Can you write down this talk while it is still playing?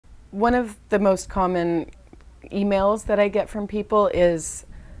One of the most common emails that I get from people is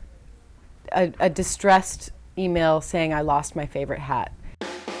a distressed email saying I lost my favorite hat.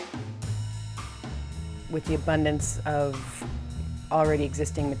 With the abundance of already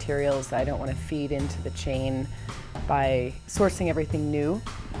existing materials, I don't want to feed into the chain by sourcing everything new.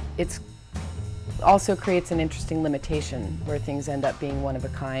 It also creates an interesting limitation where things end up being one of a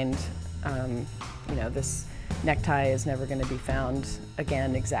kind. You know, this necktie is never going to be found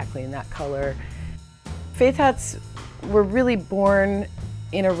again exactly in that color. Faith hats were really born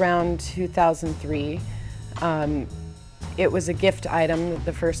in around 2003. It was a gift item,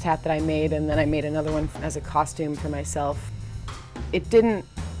 the first hat that I made, and then I made another one as a costume for myself. It didn't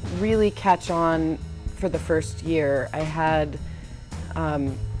really catch on for the first year. I had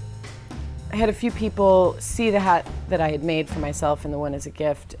a few people see the hat that I had made for myself and the one as a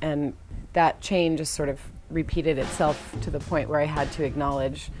gift, and that chain just sort of repeated itself to the point where I had to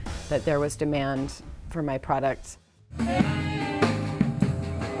acknowledge that there was demand for my product.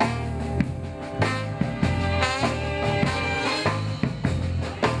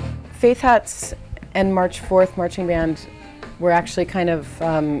 Faith hats and March 4th marching band were actually kind of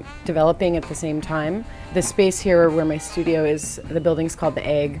developing at the same time. The space here where my studio is, the building's called The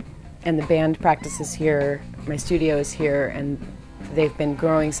Egg, and the band practices here, my studio is here, and they've been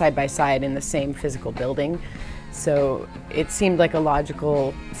growing side by side in the same physical building. So it seemed like a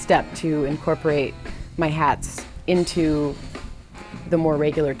logical step to incorporate my hats into the more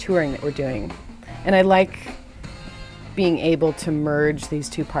regular touring that we're doing. And I like being able to merge these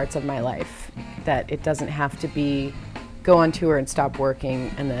two parts of my life, that it doesn't have to be go on tour and stop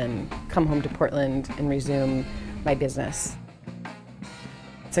working and then come home to Portland and resume my business.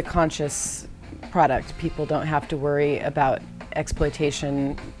 It's a conscious product. People don't have to worry about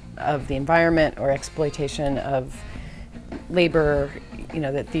exploitation of the environment or exploitation of labor, you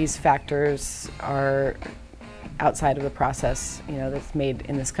know, that these factors are outside of the process. You know, that's made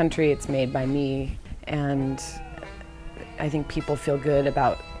in this country, it's made by me, and I think people feel good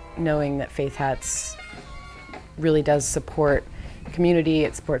about knowing that Faith Hats really does support community,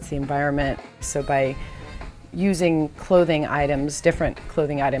 it supports the environment. So by using clothing items, different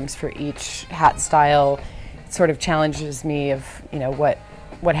clothing items for each hat style, it sort of challenges me of, you know, what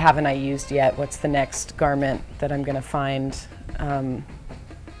haven't I used yet? What's the next garment that I'm going to find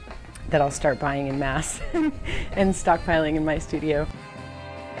that I'll start buying en masse and stockpiling in my studio.